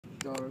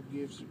$50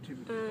 gift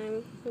certificate.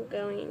 I'm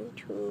going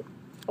to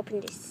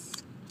open this.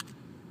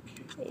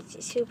 It's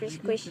a super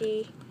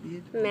squishy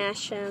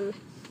Mash'em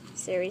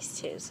Series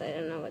 2, so I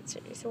don't know what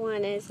Series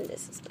 1 is, and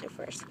this is my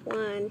first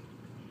one.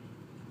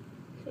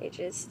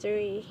 Pages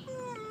 3.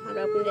 How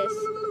to open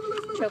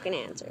this. Choke and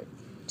answer.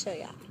 So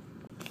yeah.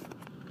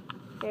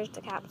 Here's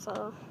the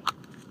capsule.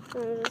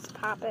 And just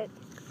pop it.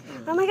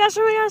 Oh my gosh,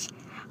 oh my gosh.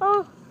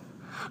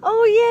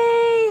 Oh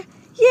yay!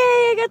 Yay,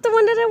 I got the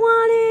one that I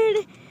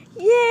wanted!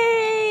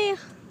 Yay!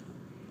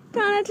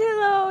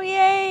 Donatello,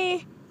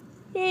 yay!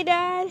 Yay,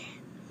 Dad.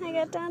 I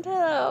got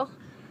Donatello.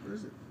 What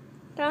is it?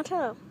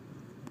 Donatello.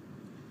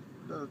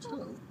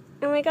 Donatello.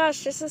 Oh my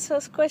gosh, this is so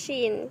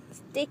squishy and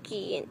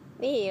sticky and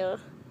ew.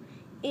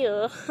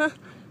 Ew.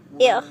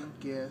 Ew.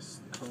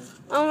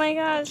 Oh my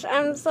gosh,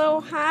 I'm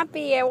so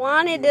happy. I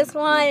wanted this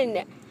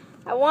one.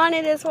 I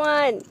wanted this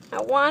one.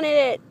 I wanted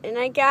it, and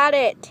I got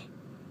it.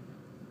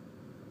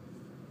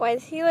 Why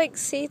is he like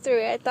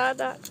see-through? I thought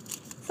that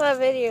I saw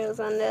videos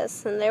on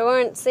this, and they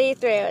weren't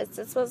see-through. It's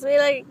supposed to be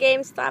like a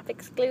GameStop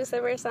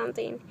exclusive or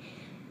something.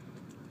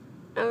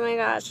 Oh my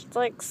gosh, it's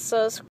like so